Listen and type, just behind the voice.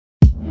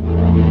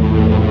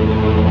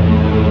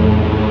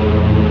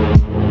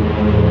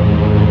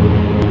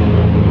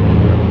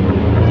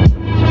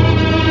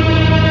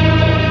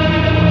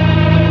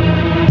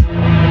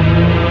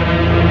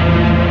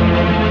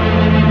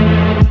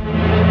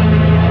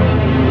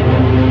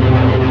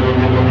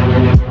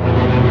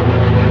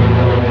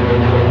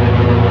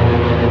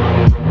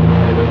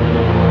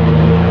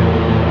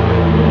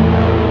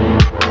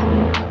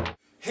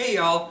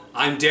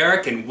I'm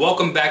Derek and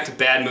welcome back to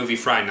Bad Movie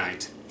Friday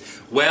Night.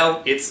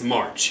 Well, it's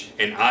March,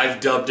 and I've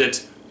dubbed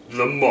it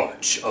the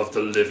March of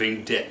the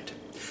Living Dead,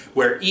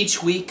 where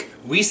each week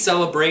we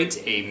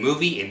celebrate a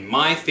movie in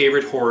my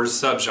favorite horror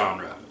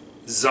subgenre,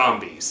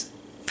 zombies.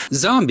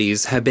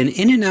 Zombies have been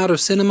in and out of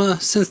cinema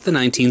since the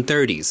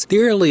 1930s, the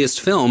earliest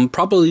film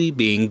probably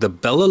being the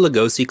Bela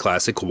Lugosi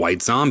classic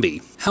White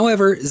Zombie.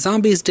 However,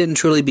 zombies didn't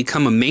truly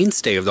become a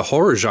mainstay of the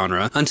horror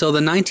genre until the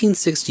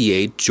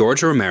 1968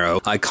 George Romero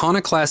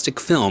iconoclastic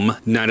film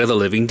Night of the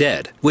Living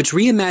Dead, which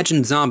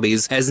reimagined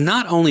zombies as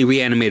not only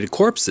reanimated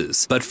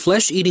corpses, but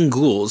flesh-eating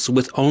ghouls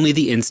with only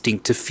the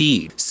instinct to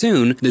feed.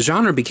 Soon, the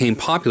genre became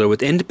popular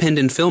with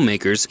independent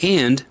filmmakers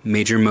and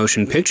major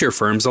motion picture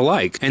firms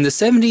alike, and the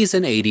 70s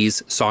and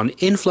 80s saw an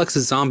influx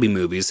of zombie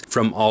movies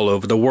from all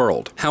over the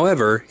world.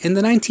 However, in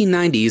the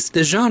 1990s,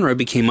 the genre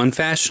became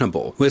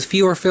unfashionable, with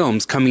fewer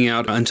films coming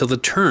out until the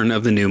turn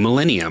of the new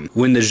millennium,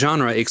 when the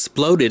genre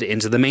exploded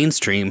into the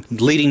mainstream,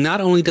 leading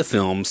not only to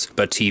films,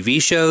 but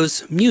TV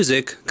shows,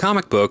 music,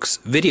 comic books,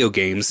 video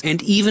games,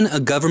 and even a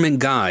government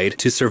guide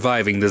to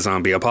surviving the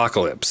zombie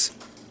apocalypse.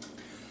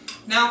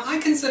 Now, I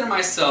consider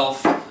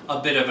myself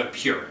a bit of a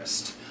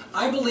purist.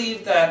 I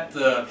believe that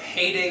the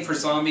heyday for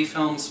zombie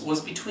films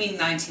was between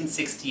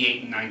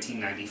 1968 and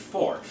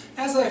 1994,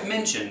 as I've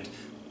mentioned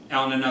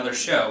on another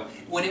show,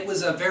 when it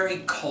was a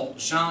very cult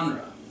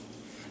genre.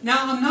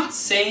 Now, I'm not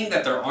saying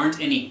that there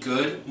aren't any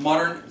good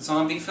modern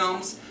zombie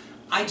films.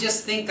 I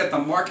just think that the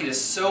market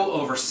is so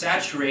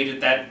oversaturated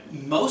that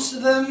most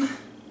of them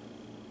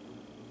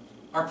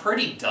are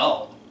pretty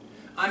dull.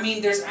 I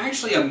mean, there's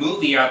actually a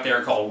movie out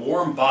there called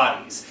Warm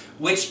Bodies,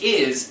 which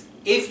is,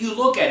 if you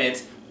look at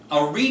it,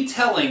 a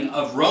retelling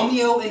of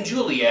Romeo and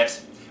Juliet,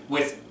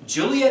 with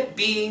Juliet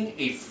being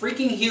a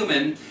freaking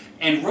human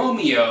and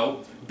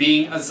Romeo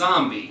being a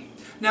zombie.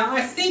 Now,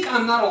 I think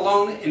I'm not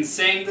alone in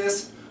saying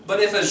this, but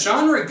if a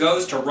genre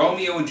goes to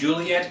Romeo and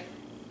Juliet,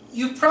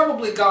 you've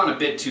probably gone a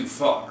bit too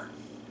far.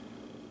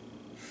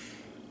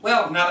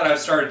 Well, now that I've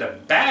started to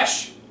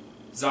bash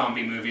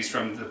zombie movies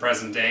from the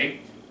present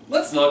day,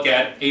 let's look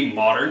at a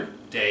modern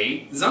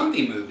day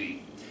zombie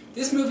movie.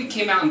 This movie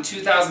came out in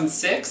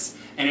 2006,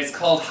 and it's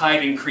called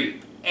Hide and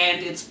Creep,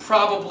 and it's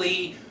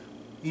probably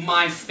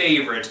my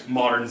favorite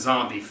modern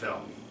zombie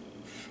film.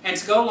 And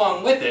to go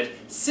along with it,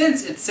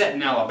 since it's set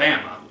in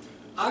Alabama,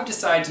 I've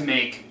decided to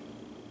make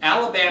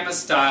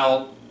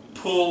Alabama-style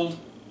pulled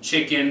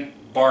chicken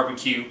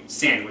barbecue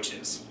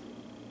sandwiches.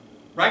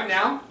 Right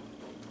now,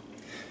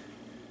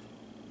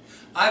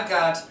 I've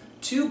got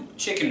 2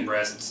 chicken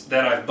breasts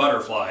that I've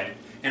butterflied,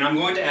 and I'm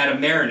going to add a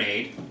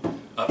marinade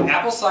of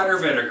apple cider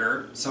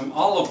vinegar, some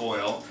olive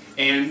oil,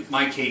 and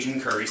my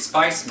Cajun Curry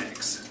Spice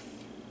mix.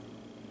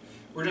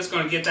 We're just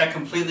going to get that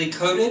completely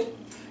coated,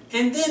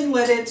 and then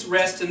let it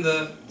rest in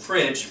the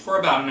fridge for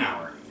about an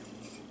hour.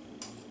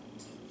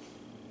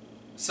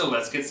 So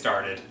let's get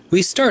started.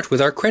 We start with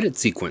our credit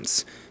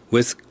sequence,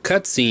 with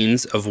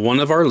cutscenes of one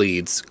of our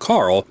leads,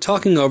 Carl,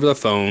 talking over the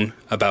phone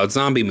about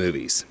zombie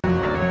movies.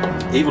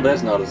 Evil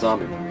Dead's not a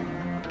zombie movie.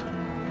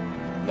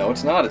 No,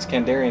 it's not. It's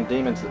Kandarian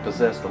demons that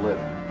possess the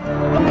living.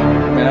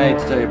 I mean, I hate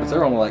to tell you, but there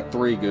are only like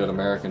 3 good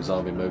American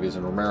zombie movies,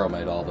 and Romero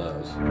made all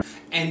those.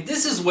 And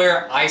this is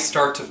where I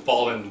start to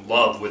fall in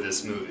love with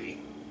this movie.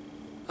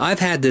 I've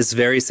had this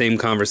very same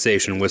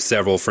conversation with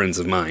several friends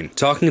of mine,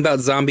 talking about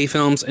zombie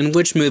films and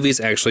which movies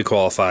actually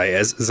qualify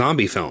as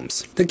zombie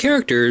films. The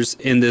characters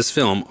in this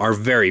film are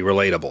very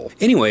relatable.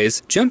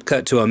 Anyways, jump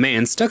cut to a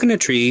man stuck in a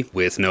tree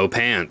with no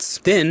pants.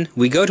 Then,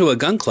 we go to a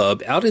gun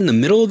club out in the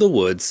middle of the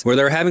woods where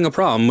they're having a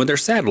problem with their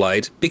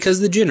satellite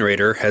because the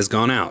generator has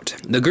gone out.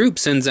 The group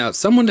sends out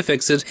someone to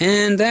fix it,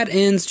 and that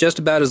ends just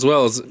about as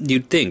well as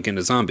you'd think in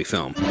a zombie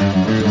film.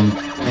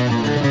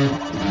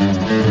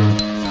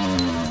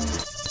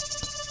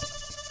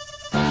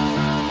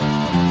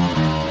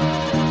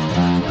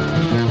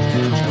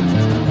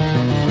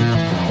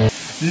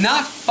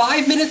 Not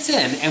 5 minutes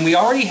in, and we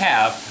already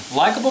have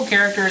likable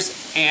characters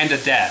and a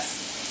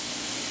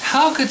death.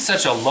 How could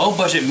such a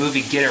low-budget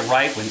movie get it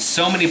right when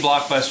so many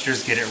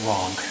blockbusters get it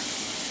wrong?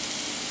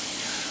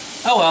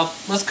 Oh well,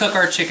 let's cook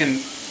our chicken.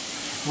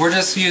 We're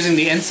just using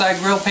the inside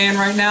grill pan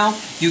right now.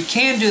 You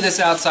can do this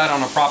outside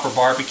on a proper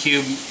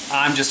barbecue.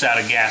 I'm just out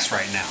of gas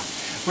right now.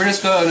 We're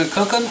just going to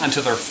cook them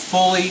until they're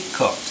fully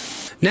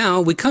cooked. Now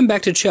we come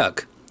back to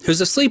Chuck, who's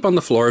asleep on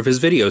the floor of his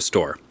video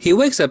store. He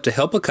wakes up to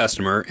help a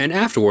customer and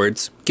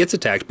afterwards gets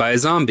attacked by a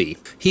zombie.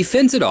 He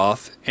fends it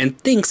off and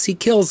thinks he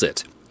kills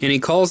it, and he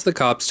calls the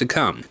cops to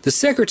come. The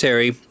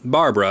secretary,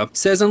 Barbara,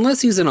 says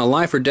unless he's in a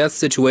life or death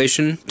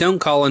situation, don't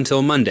call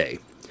until Monday.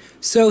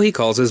 So he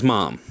calls his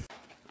mom.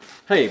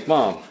 Hey,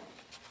 Mom.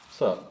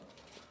 What's up?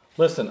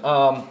 Listen,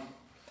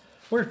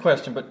 weird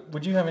question, but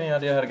would you have any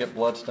idea how to get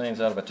blood stains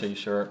out of a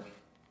t-shirt?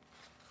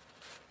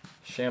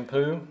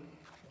 Shampoo?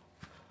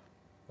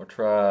 Or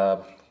try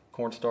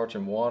cornstarch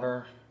and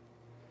water?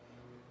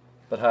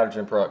 But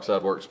hydrogen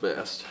peroxide works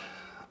best.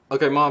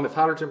 Okay, Mom, if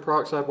hydrogen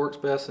peroxide works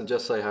best, then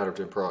just say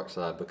hydrogen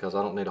peroxide, because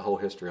I don't need a whole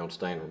history on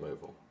stain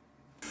removal.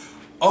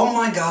 Oh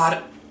my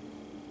God.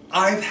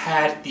 I've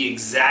had the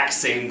exact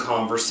same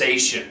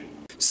conversation.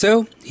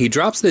 So, he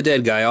drops the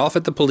dead guy off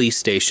at the police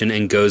station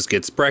and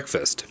gets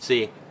breakfast.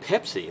 See,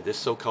 Pepsi, this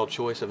so-called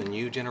choice of a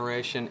new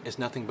generation, is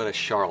nothing but a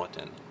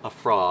charlatan, a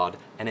fraud,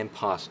 an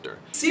imposter.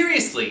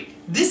 Seriously,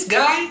 this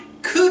guy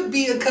could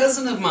be a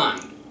cousin of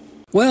mine.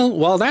 Well,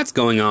 while that's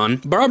going on,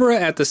 Barbara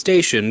at the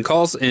station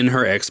calls in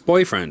her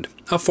ex-boyfriend,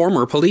 a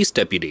former police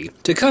deputy,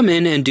 to come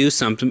in and do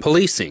some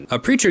policing. A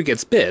preacher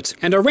gets bit,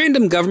 and a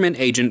random government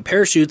agent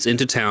parachutes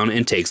into town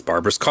and takes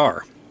Barbara's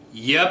car.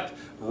 Yep,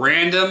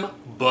 random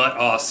but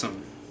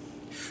awesome.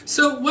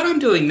 So what I'm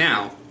doing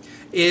now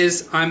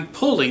is I'm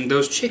pulling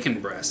those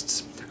chicken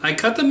breasts. I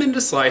cut them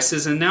into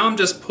slices, and now I'm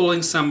just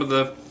pulling some of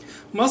the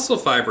muscle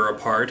fiber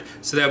apart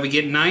so that we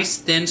get nice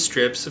thin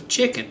strips of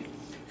chicken.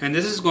 And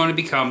this is going to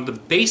become the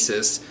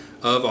basis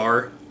of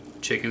our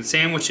chicken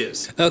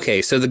sandwiches.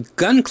 Okay, so the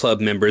gun club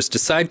members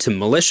decide to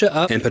militia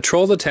up and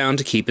patrol the town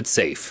to keep it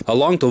safe.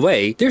 Along the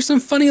way, there's some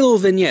funny little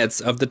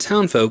vignettes of the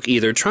townfolk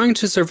either trying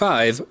to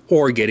survive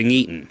or getting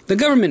eaten. The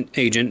government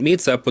agent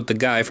meets up with the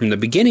guy from the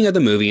beginning of the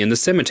movie in the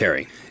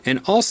cemetery,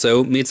 and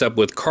also meets up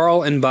with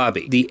Carl and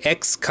Bobby, the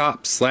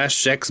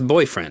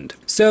ex-cop/ex-boyfriend.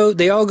 So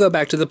they all go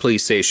back to the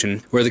police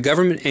station, where the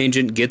government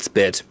agent gets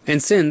bit,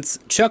 and since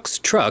Chuck's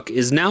truck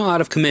is now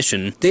out of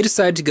commission, they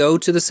decide to go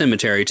to the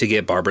cemetery to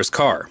get Barbara's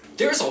car.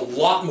 There's a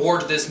lot more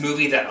to this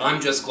movie that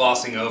I'm just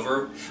glossing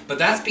over, but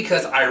that's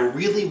because I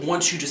really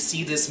want you to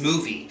see this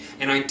movie,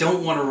 and I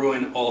don't want to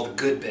ruin all the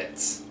good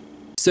bits.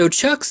 So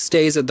Chuck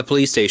stays at the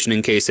police station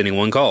in case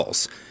anyone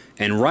calls,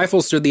 and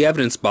rifles through the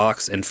evidence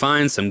box and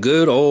finds some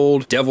good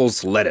old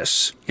devil's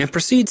lettuce, and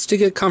proceeds to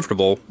get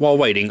comfortable while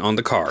waiting on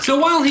the car. So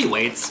while he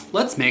waits,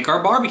 let's make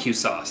our barbecue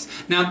sauce.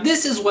 Now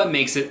this is what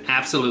makes it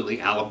absolutely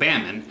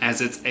Alabaman, as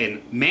it's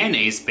a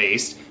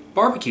mayonnaise-based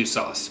barbecue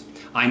sauce.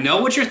 I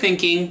know what you're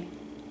thinking.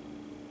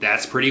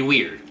 That's pretty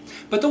weird.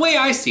 But the way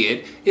I see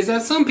it is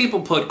that some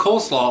people put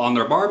coleslaw on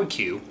their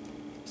barbecue,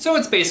 so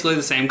it's basically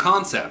the same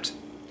concept.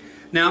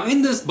 Now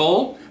in this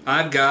bowl,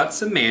 I've got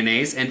some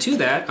mayonnaise, and to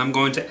that I'm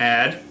going to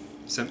add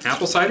some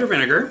apple cider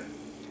vinegar,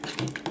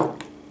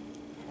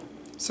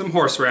 some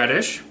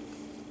horseradish,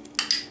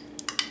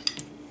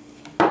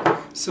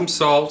 some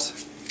salt,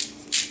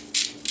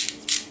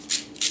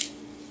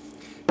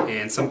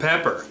 and some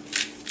pepper.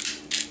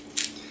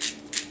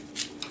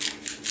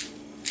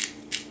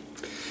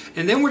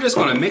 And then we're just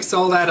going to mix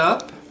all that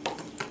up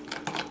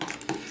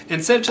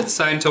and set it to the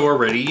side until we're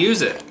ready to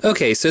use it.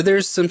 Okay, so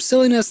there's some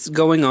silliness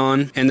going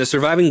on, and the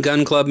surviving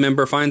gun club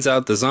member finds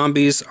out the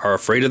zombies are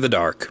afraid of the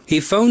dark. He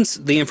phones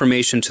the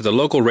information to the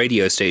local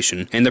radio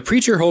station, and the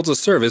preacher holds a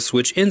service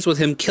which ends with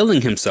him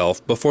killing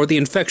himself before the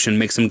infection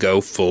makes him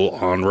go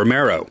full-on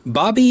Romero.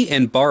 Bobby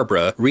and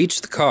Barbara reach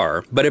the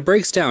car, but it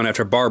breaks down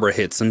after Barbara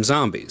hits some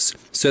zombies.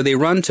 So they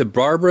run to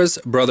Barbara's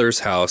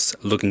brother's house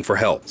looking for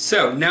help.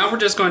 So now we're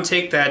just going to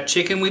take that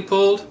chicken we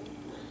pulled,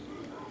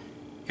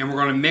 and we're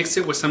going to mix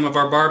it with some of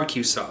our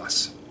barbecue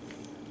sauce.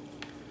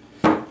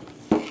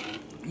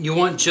 You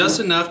want just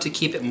enough to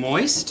keep it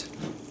moist,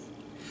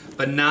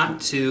 but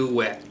not too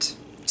wet.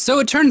 So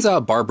it turns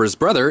out Barbara's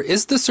brother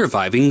is the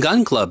surviving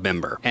gun club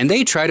member, and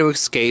they try to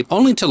escape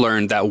only to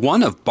learn that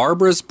one of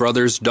Barbara's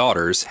brother's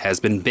daughters has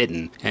been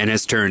bitten and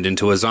has turned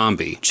into a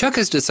zombie. Chuck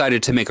has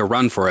decided to make a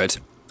run for it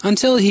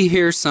until he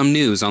hears some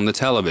news on the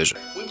television.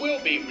 We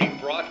will be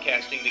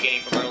rebroadcasting the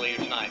game from earlier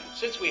tonight,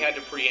 since we had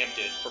to preempt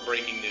it for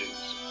breaking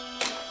news.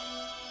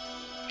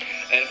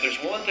 And if there's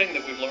one thing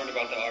that we've learned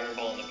about the Iron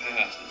Bowl in the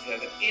past, is that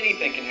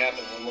anything can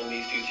happen when one of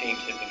these two teams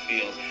hit the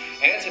field.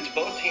 And since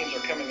both teams are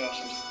coming off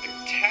some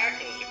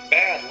spectacularly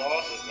bad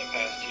losses in the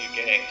past few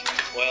games,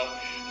 well,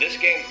 this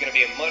game is going to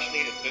be a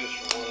much-needed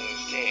boost for one of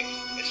those teams,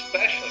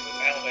 especially with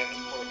Alabama's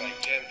quarterback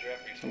Jim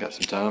Jeffries. Got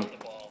some time.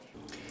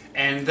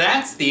 And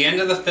that's the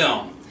end of the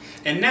film.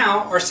 And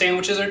now our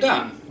sandwiches are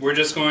done. We're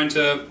just going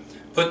to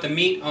put the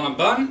meat on a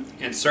bun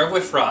and serve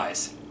with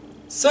fries.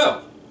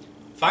 So,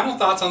 final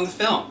thoughts on the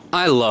film.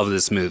 I love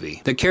this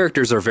movie. The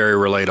characters are very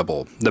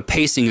relatable, the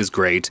pacing is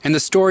great, and the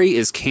story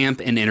is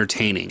camp and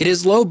entertaining. It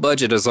is low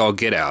budget as all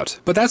get out,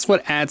 but that's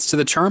what adds to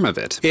the charm of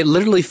it. It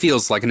literally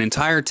feels like an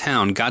entire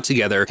town got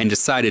together and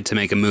decided to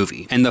make a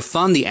movie, and the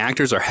fun the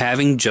actors are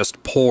having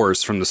just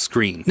pours from the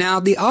screen. Now,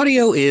 the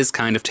audio is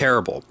kind of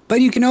terrible,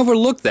 but you can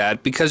overlook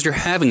that because you're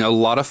having a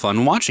lot of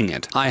fun watching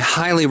it. I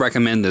highly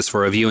recommend this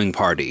for a viewing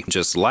party.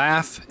 Just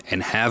laugh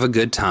and have a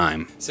good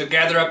time. So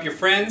gather up your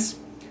friends,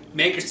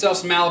 make yourself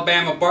some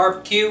Alabama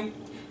barbecue,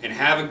 and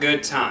have a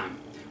good time.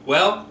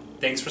 Well,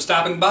 thanks for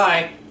stopping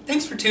by,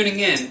 thanks for tuning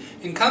in,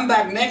 and come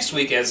back next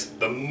week as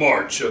the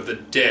March of the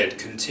Dead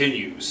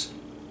continues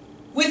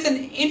with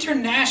an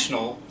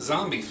international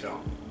zombie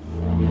film.